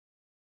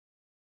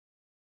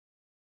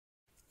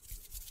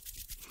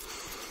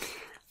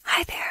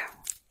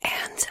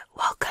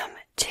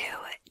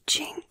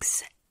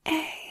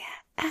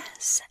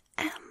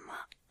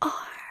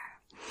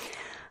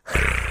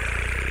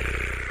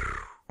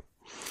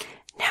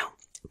Now,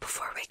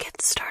 before we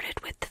get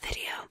started with the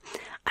video,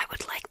 I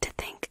would like to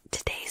thank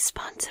today's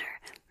sponsor,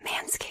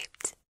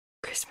 Manscaped.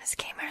 Christmas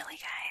came early,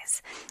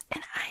 guys,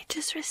 and I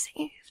just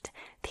received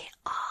the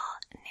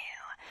all-new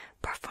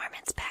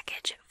Performance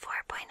Package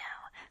 4.0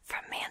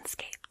 from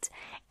Manscaped,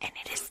 and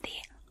it is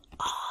the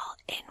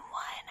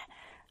all-in-one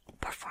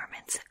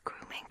performance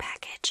grooming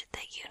package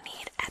that you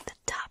need at the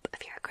top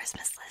of your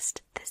Christmas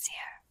list this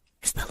year.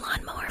 It's the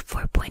Lawnmower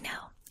 4.0,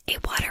 a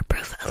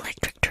waterproof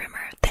electric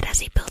trimmer that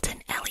has a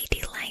built-in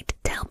LED light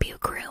to help you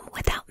groom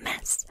without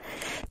mess.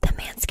 The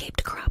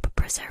Manscaped Crop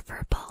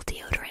Preserver Ball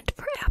Deodorant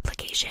for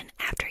application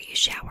after you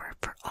shower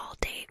for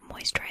all-day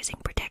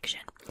moisturizing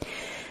protection.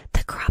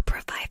 The Crop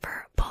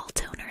Reviver Ball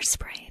Toner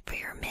Spray for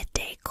your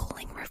midday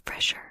cooling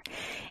refresher.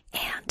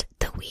 And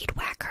the Weed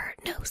Whacker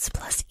Nose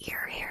Plus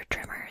Ear Hair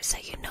Trimmer so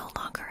you no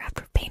longer have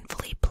to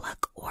painfully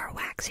pluck or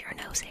wax your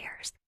nose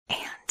hairs.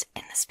 And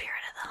in the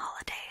spirit of the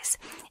holidays,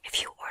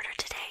 if you order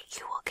today,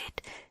 you will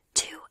get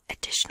 2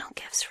 additional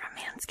gifts from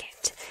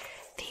Manscaped.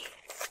 The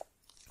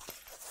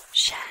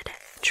Shed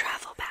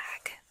Travel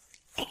Bag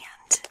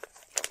and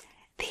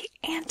the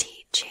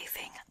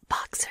Anti-Chafing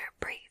Boxer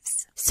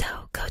Briefs.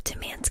 So go to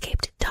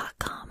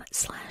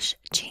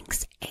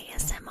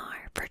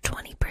manscaped.com/jinxasmr for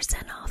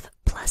 20% off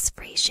plus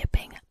free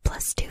shipping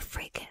plus 2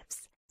 free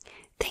gifts.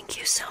 Thank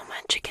you so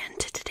much again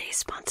to today's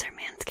sponsor,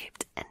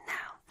 Manscaped. And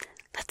now,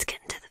 let's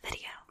get into the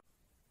video.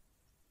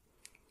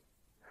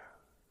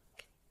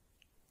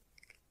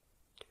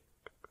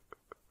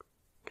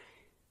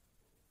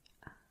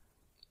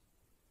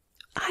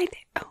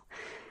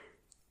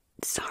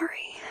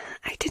 Sorry,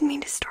 I didn't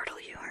mean to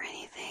startle you or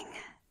anything.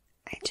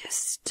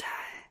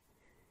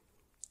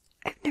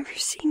 I've never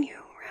seen you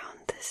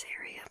around this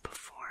area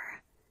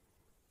before.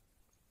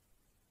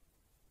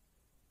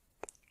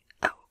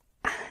 Oh,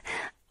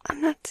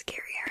 I'm not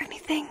scary or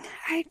anything.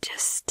 I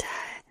just,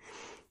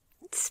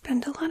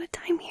 spend a lot of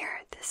time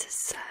here. This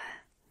is,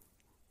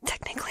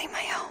 technically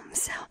my home,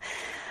 so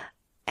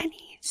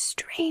any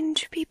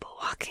strange people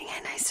walking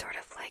in, I sort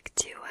of like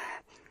to,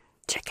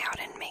 check out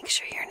and make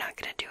sure you're not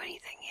gonna do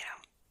anything,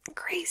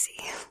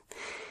 crazy.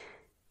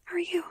 How are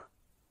you?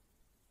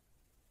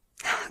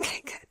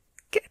 Okay,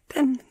 good.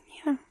 Then,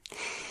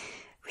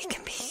 we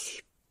can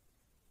be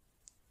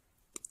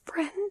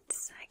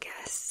friends, I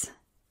guess.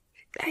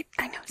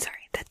 I know,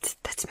 sorry,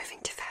 that's moving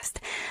too fast.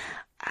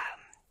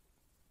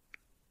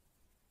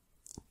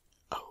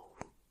 Oh,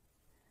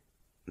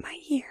 my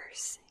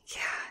ears,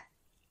 yeah.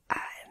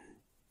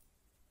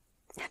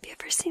 Have you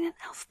ever seen an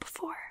elf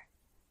before?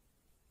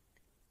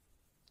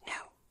 No.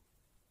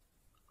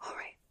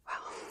 Alright,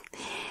 well,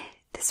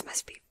 this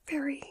must be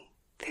very,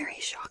 very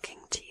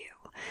shocking to you.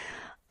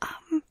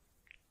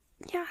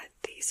 Yeah,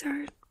 these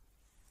are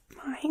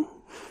mine.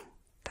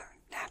 They're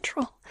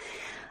natural.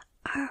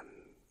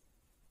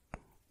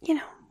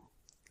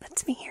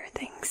 Lets me hear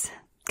things.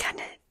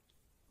 Kinda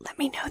let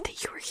me know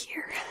that you were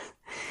here.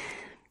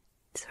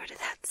 Sort of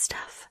that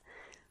stuff.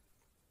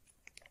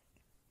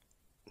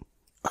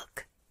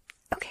 Look,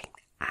 okay,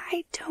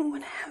 I don't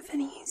want to have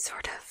any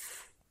sort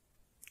of,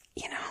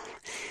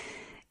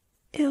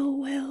 ill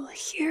will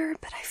here,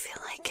 but I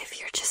feel like if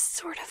you're just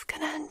sort of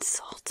gonna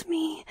insult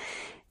me,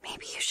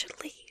 maybe you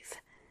should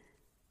leave.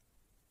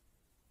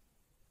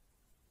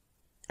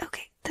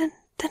 Okay, then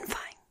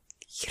fine.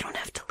 You don't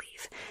have to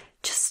leave.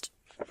 Just...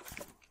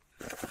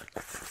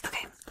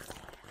 Okay.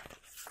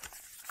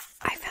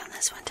 I found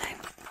this one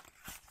time.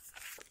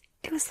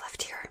 It was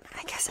left here,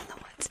 I guess in the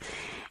woods.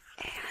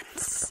 And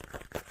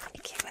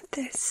it came with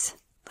this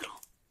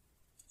little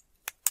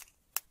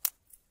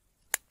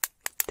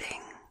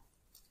thing.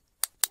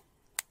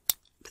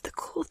 But the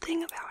cool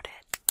thing about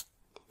it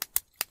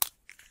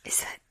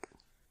is that,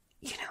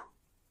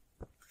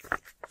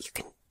 you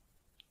can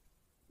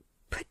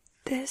put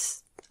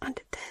this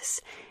onto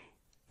this,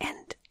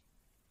 and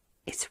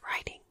it's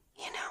writing,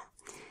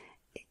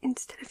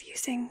 Instead of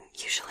using,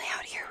 usually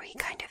out here we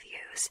kind of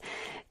use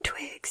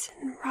twigs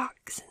and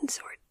rocks and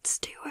swords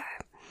to,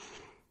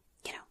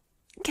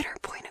 get our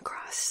point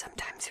across.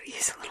 Sometimes we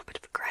use a little bit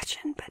of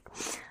aggression, but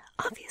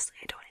obviously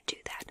I don't want to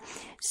do that.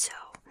 So,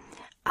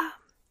 I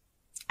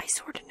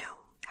sort of know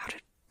how to,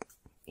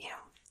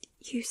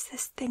 use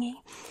this thingy,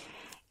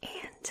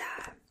 and,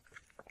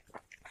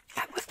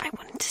 I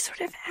wanted to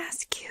sort of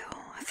ask you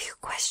a few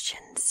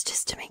questions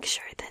just to make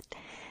sure that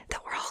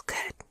we're all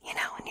good, and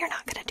you're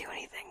not gonna do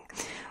anything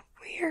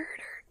weird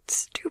or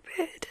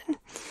stupid and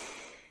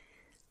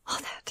all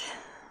that.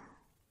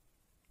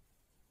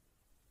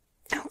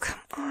 Oh, come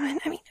on.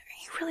 I mean,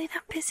 are you really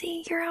that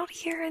busy? You're out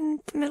here in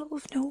the middle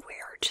of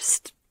nowhere,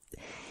 just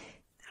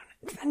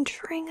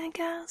adventuring, I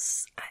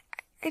guess.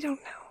 I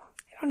don't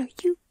know.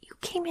 You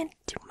came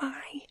into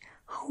my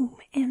home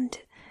and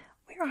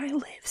where I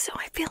live, so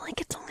I feel like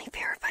it's only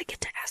fair if I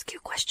get to ask you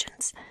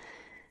questions.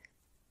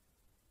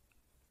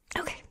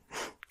 Okay,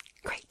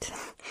 great.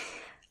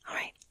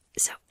 Alright,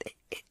 so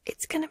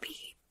it's gonna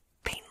be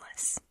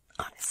painless,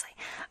 honestly.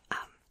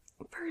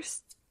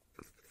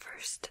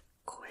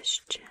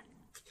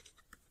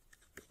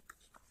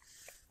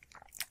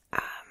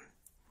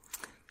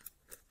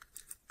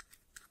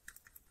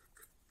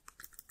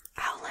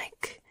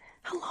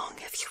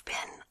 have you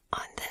been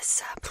on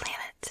this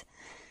planet?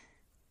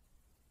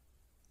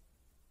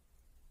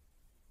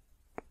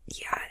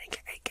 Yeah,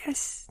 I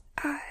guess,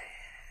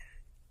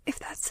 if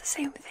that's the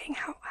same thing,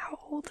 how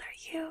old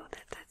are you?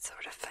 That's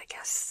sort of, I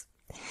guess,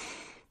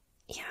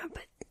 yeah,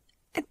 but,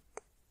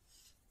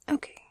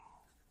 okay,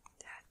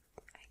 that,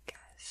 I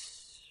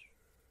guess,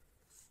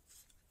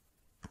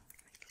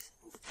 makes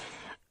sense.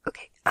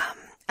 Okay,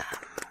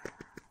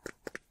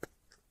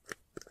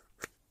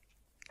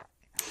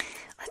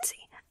 let's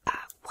see,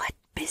 what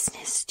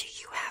business do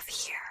you have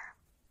here?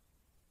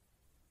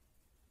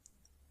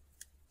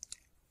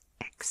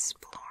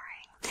 Exploring.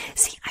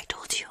 See, I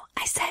told you,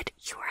 I said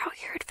you were out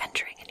here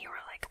adventuring, and you were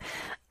like,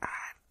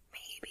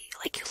 maybe.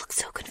 Like, you look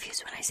so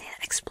confused when I say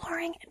that.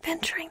 Exploring,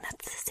 adventuring,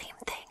 that's the same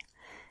thing.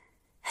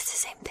 That's the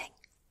same thing.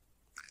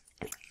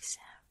 Anyways,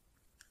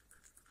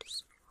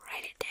 just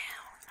write it down.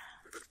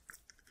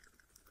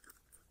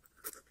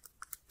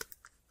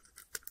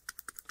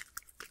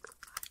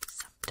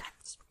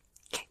 Sometimes.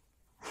 Okay.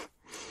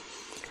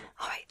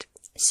 Alright,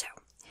 so,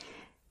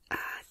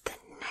 the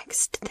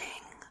next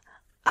thing,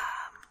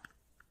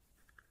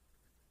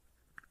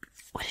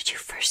 what did you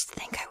first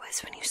think I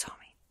was when you saw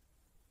me?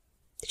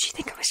 Did you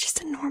think I was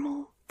just a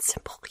normal,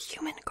 simple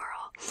human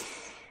girl?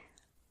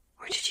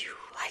 Or did you,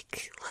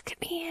 like, look at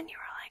me and you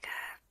were like,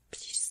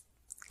 she's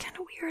kind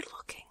of weird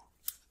looking?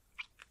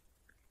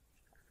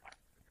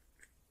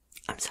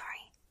 I'm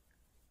sorry.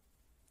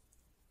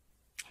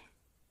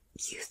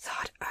 You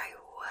thought I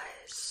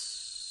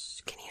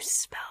was... Can you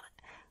spell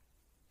it?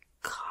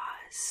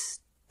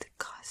 Cosplay.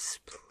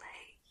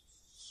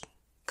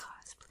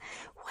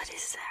 What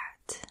is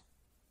that?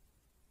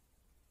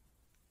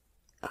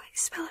 Okay,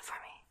 spell it for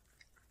me.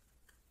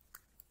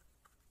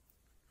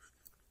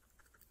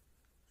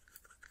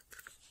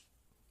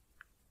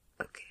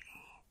 Okay.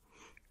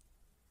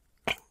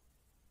 And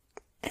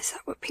is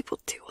that what people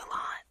do a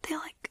lot? They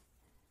like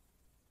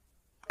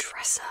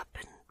dress up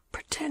and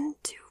pretend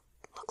to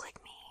look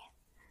like me.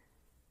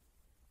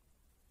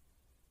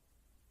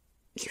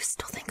 You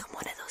still think I'm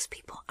one of those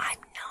people? I'm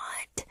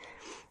not.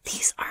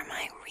 These are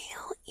my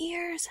real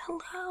ears.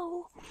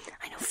 Hello.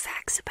 I know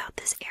facts about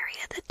this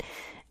area that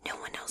no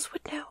one else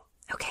would know.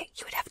 Okay,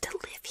 you would have to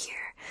live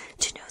here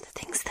to know the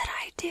things that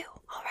I do,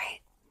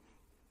 alright?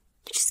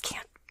 You just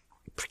can't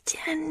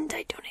pretend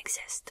I don't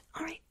exist,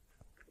 alright?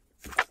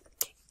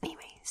 Okay,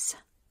 anyways.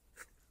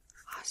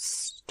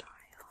 Hostile.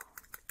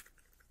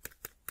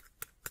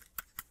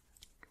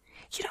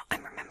 You know,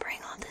 I'm remembering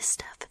all this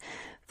stuff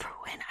for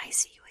when I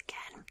see you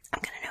again.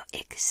 I'm gonna know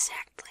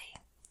exactly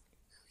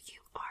who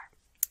you are.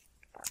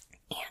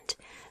 And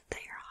that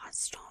you're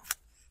hostile.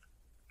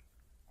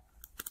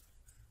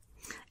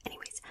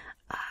 Anyways,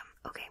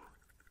 okay.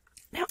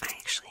 Now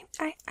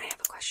I have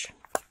a question.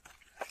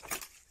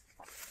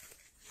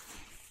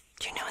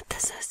 Do you know what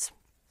this is?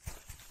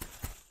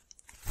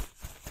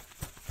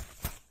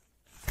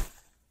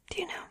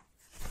 Do you know?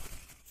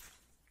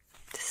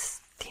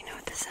 Do you know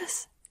what this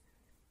is?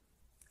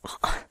 Well,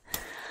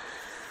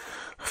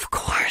 of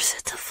course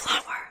it's a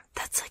flower.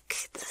 That's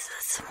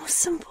the most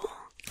simple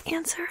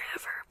answer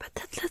ever, but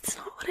that's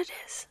not what it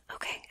is.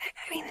 Okay,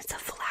 I mean, it's a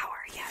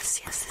flower. Yes,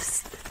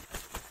 this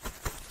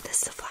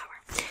is a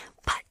flower.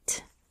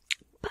 But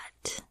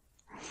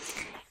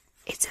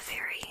it's a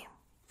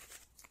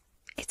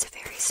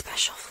very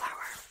special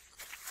flower.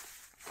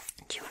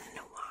 Do you want to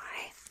know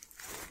why?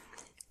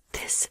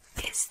 This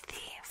is the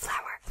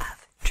flower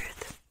of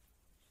truth.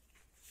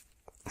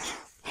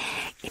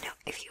 You know,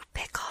 if you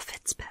pick off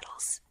its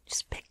petals,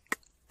 just pick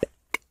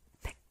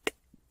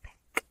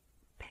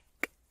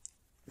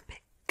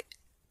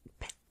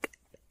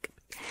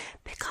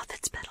off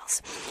its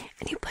petals,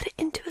 and you put it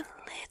into a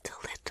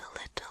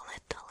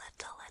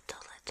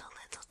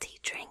little tea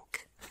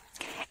drink,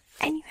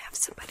 and you have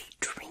somebody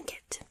drink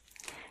it,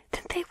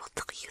 then they will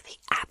tell you the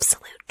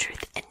absolute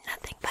truth and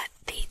nothing but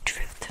the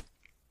truth.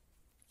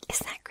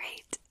 Isn't that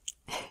great?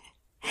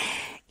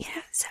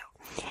 Yeah, so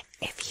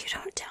if you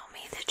don't tell me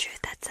the truth,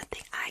 that's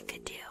something I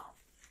could do.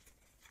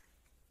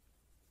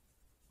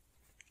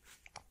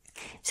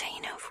 So,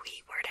 you know, if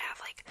we were to have,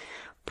 like,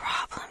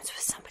 problems with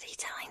somebody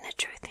telling the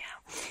truth, you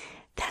know,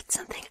 that's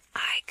something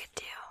I could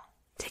do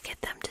to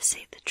get them to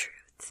say the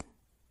truth,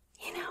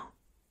 you know?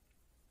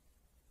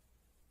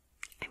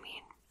 I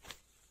mean,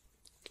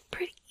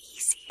 pretty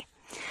easy.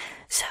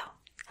 So,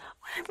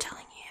 what I'm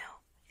telling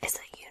you is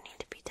that you need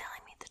to be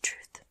telling me the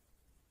truth.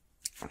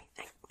 I mean,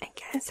 I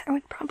guess I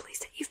would probably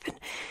say you've been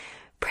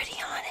pretty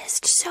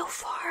honest so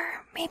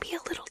far, maybe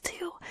a little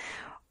too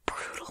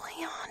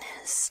brutally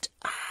honest,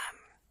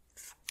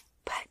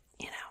 but,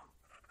 you know,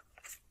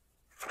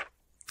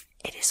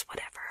 it is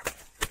whatever.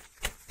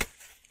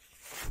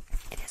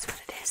 It is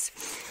what it is.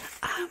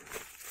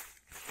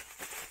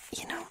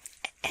 You know,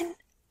 and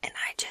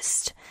I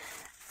just,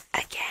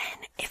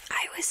 again, if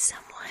I was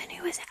someone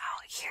who was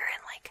out here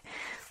and, like,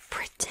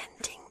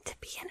 pretending to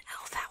be an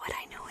elf, how would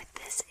I know what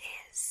this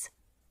is?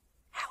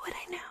 How would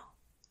I know?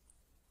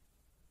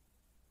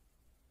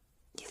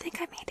 You think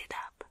I made it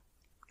up?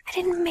 I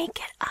didn't make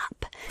it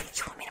up.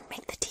 You want me to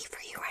make the tea for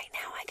you right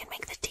now? I can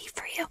make the tea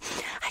for you.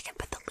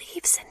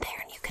 this in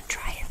there and you can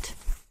try it.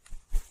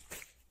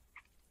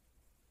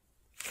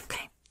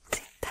 Okay,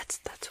 see, that's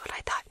what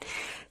I thought.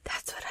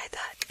 That's what I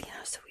thought, you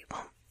know, so we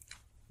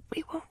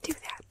won't do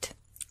that.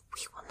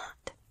 We will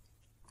not.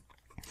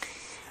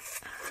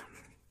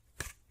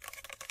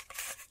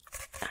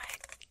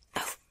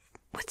 Oh,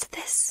 what's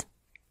this?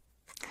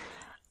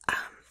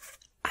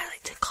 I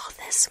like to call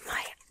this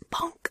my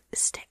bonk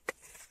stick.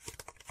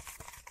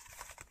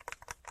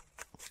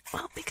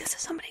 Well, because if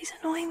somebody's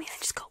annoying me, I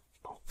just go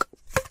bonk.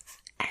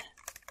 And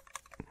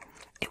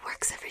it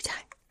works every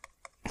time.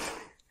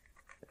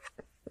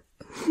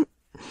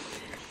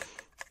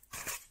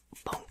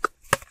 Bonk.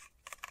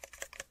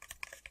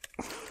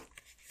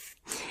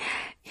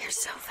 You're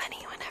so funny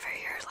whenever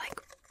you're,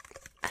 like,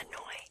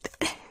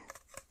 annoyed.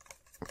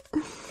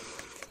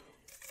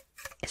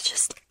 It's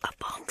just a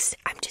bonk.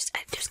 I'm just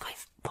going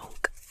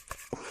bonk.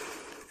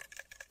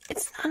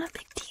 It's not a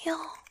big deal.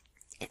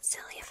 It's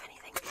silly, if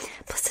anything.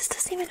 Plus, this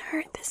doesn't even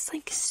hurt. This is,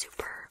 like,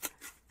 super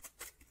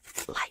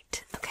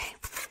light, okay?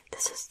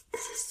 This is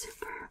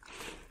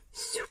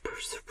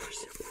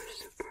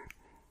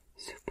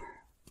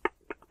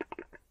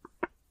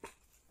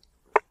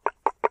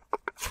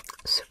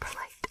super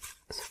light.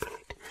 Super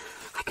light.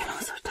 I can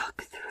also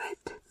talk through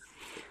it.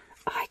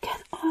 I can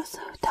talk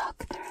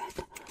through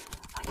it.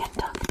 I can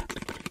talk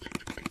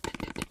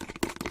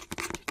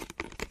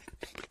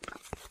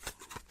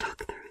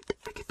through it.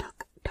 I can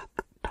talk.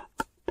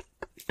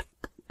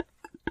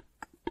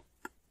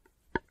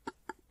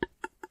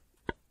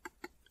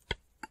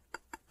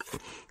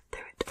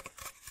 Through it.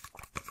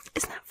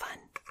 Isn't that fun?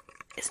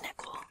 Isn't it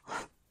cool?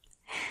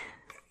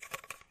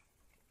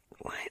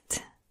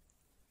 What?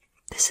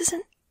 This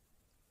isn't...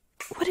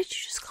 What did you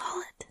just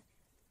call it?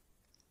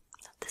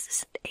 This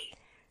isn't a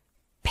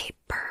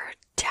paper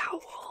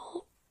towel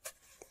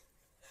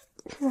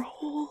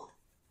roll.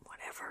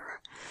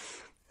 Whatever.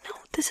 No,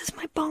 this is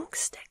my bonk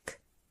stick.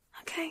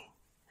 Okay?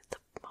 It's a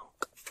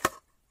bonk.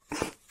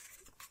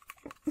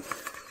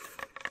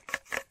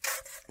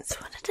 It's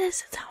what it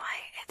is. It's how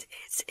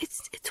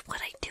it's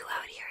what I do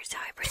out here. It's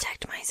how I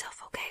protect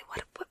myself, okay?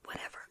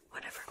 Whatever.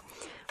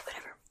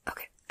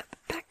 Okay,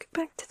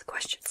 back to the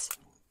questions.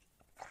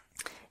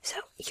 So,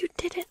 you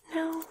didn't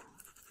know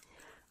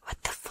what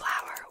the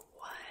flower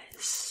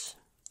was,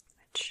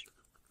 which,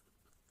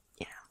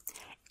 you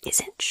know,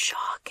 isn't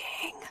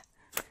shocking,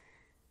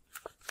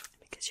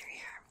 because you're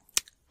here.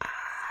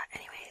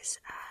 Anyways,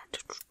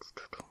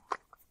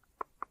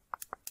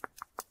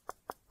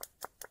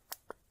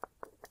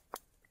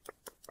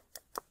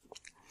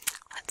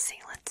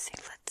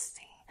 let's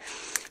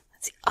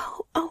see.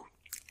 Oh,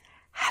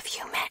 have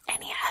you met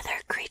any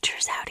other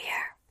creatures out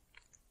here?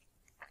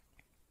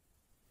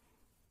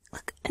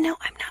 Look, no,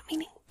 I'm not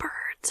meaning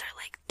birds or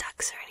like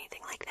ducks or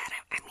anything like that.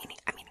 I'm meaning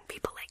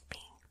people like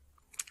me.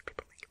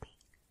 People like me.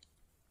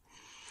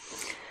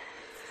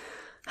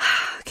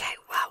 Okay,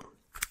 well,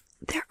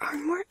 there are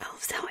more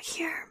elves out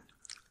here.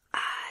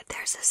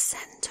 There's a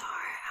centaur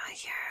out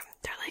here.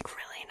 They're like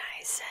really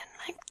nice and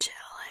like chill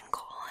and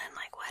cool and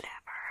like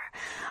whatever.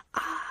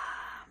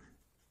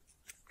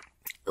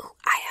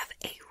 I have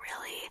a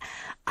really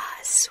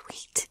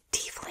sweet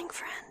tiefling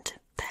friend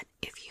that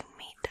if you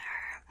meet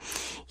her,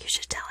 you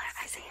should tell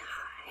her I say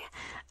hi.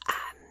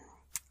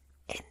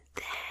 And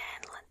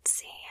then let's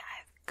see,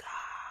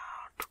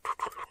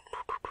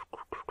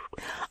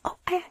 oh,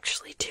 I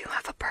actually do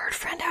have a bird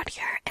friend out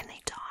here, and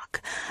they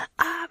talk.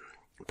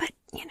 But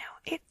you know,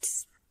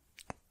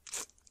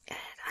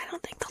 I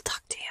don't think they'll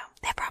talk to you.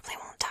 They probably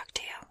won't talk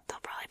to you. They'll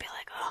probably be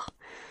like, oh,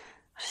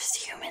 what is this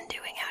human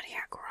doing out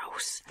here?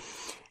 Gross.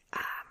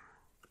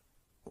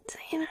 So,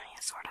 you know,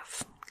 you sort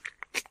of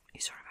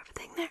have a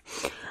thing there.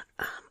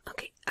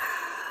 Okay,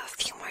 a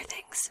few more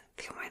things,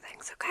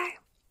 okay?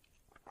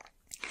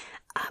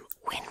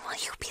 When will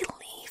you be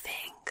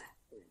leaving?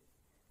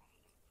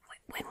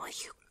 When will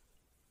you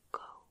go?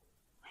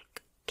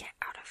 Like, get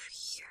out of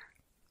here?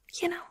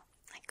 You know?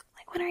 Like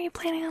when are you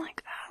planning on,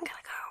 like, oh, I'm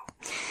gonna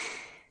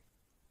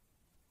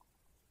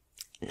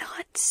go?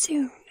 Not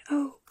soon,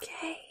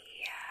 okay.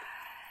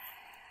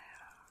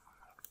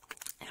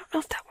 I don't know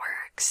if that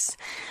works.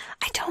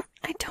 I don't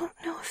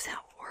know if that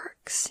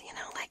works, you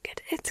know,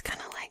 like, it's kind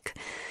of like,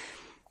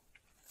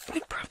 it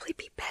would probably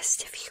be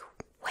best if you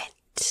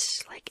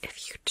went, like,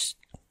 if you just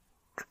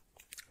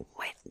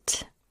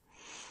went.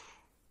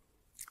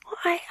 Well,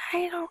 I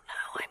don't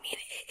know, I mean,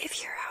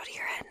 if you're out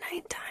here at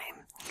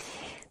nighttime,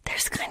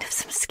 there's kind of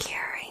some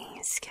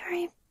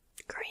scary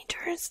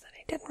creatures that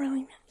I didn't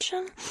really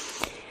mention,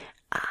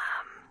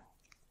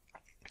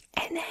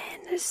 and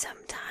then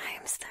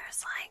sometimes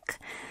there's like,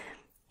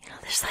 you know,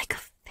 there's like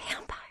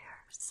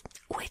vampires,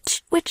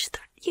 which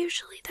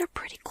they're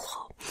pretty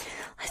cool.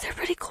 Like, they're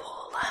pretty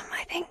cool.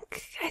 I think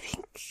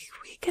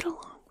we get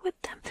along with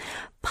them,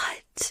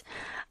 but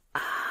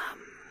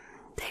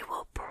they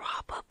will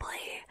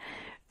probably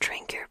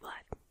drink your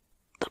blood.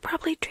 They'll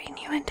probably drain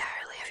you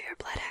entirely of your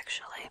blood,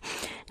 actually,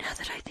 now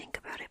that I think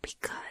about it,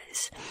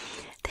 because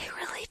they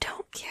really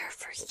don't care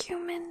for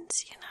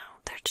humans, you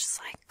know. They're just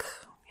like,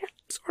 yeah,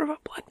 sort of a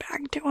blood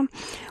bag to them,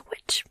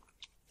 which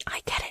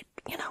I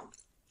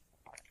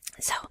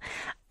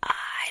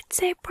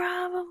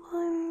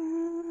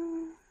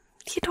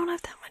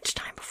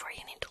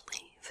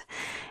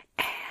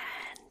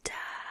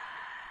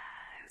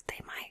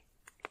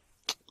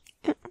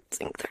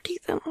sink their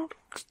teeth in.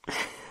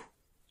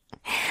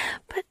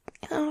 But,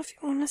 you know, if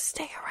you want to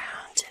stay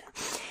around and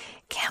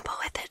gamble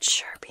with it,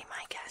 sure, be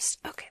my guest.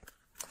 Okay.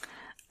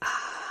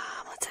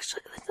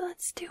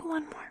 Let's do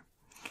one more.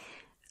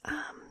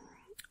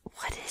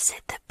 What is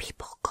it that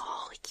people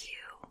call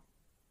you?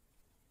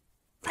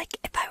 Like,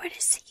 if I were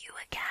to see you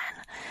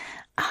again,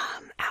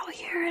 out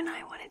here and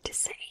I wanted to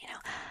say, you know,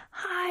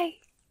 hi,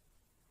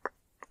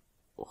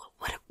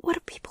 what do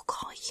people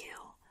call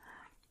you?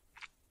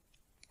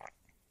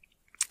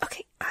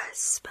 Okay,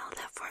 spell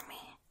that for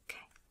me.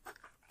 Okay.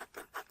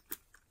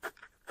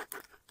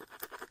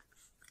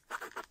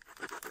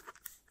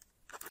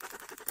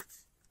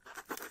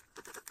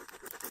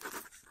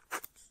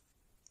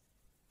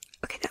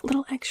 Okay, that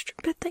little extra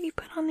bit that you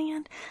put on the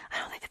end, I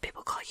don't think that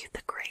people call you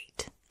the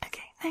Great.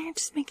 Okay, now you're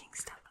just making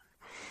stuff up.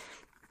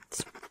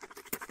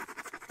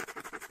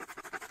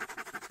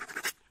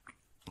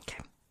 Okay,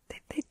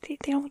 they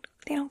don't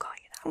call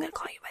you that. I'm gonna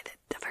call you by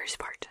the first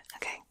part.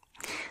 Okay,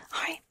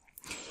 all right.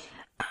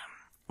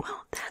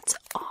 Well, that's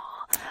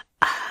all.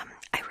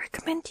 I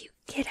recommend you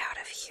get out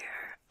of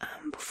here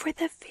before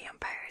the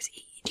vampires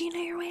eat you. Do you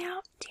know your way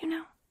out? Do you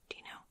know?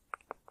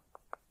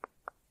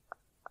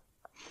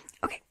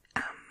 Okay.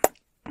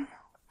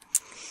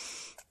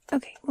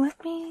 Okay.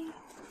 Let me.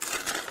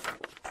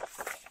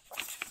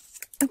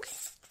 Okay.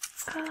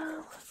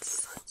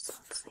 Let's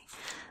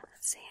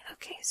see.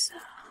 Okay, so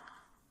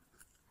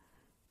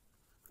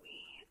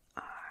we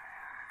are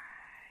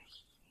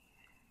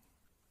here.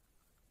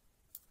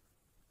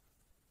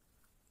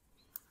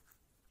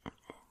 And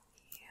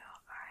you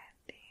are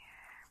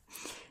there.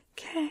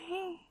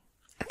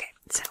 Okay,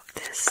 so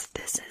this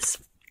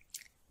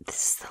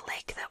is the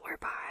lake that we're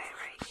by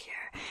right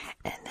here,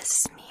 and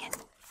this is me and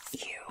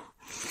you.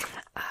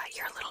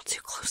 You're a little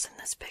too close in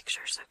this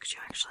picture, so could you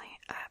actually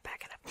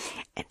back it up?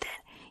 And then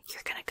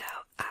you're gonna go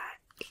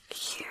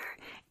here,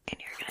 and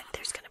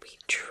there's gonna be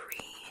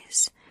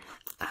trees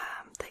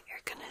that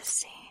you're gonna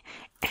see,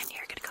 and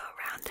you're gonna go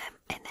around them,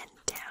 and then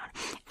down,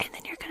 and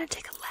then you're gonna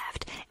take a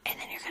left, and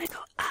then you're gonna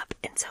go up,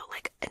 and so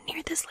like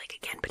near this lake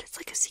again, but it's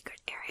like a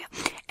secret area,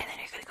 and then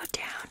you're gonna go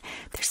down.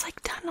 There's like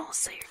tunnels,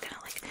 so you're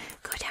gonna like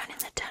go down in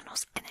the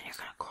tunnels, and then you're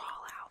gonna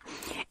crawl out,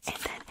 and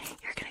then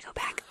you're gonna go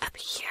back up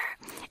here,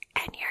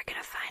 and you're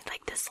gonna find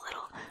like this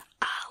little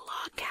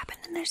log cabin,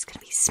 and there's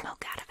gonna be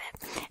smoke out of it.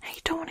 Now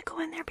you don't want to go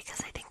in there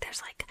because I think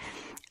there's like,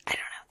 I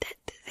don't know,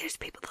 there's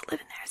people that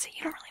live in there, so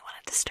you don't really want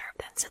to disturb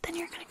them. So then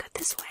you're gonna go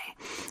this way,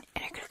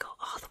 and you're gonna go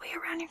all the way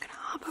around. You're gonna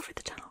hop over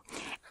the tunnel,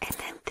 and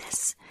then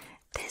this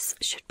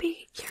should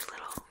be your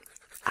little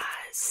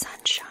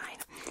sunshine,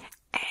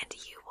 and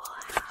you will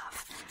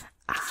have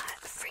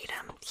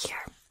freedom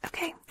here.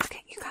 Okay,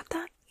 you got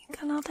that? You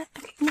got all that?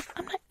 Okay, no,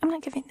 I'm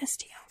not giving this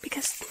to you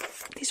because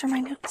these are my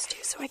notes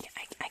too, so I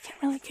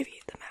can't really give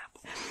you the map.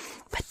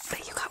 But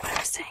you got what I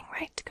was saying,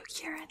 right? To go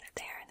here and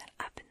there.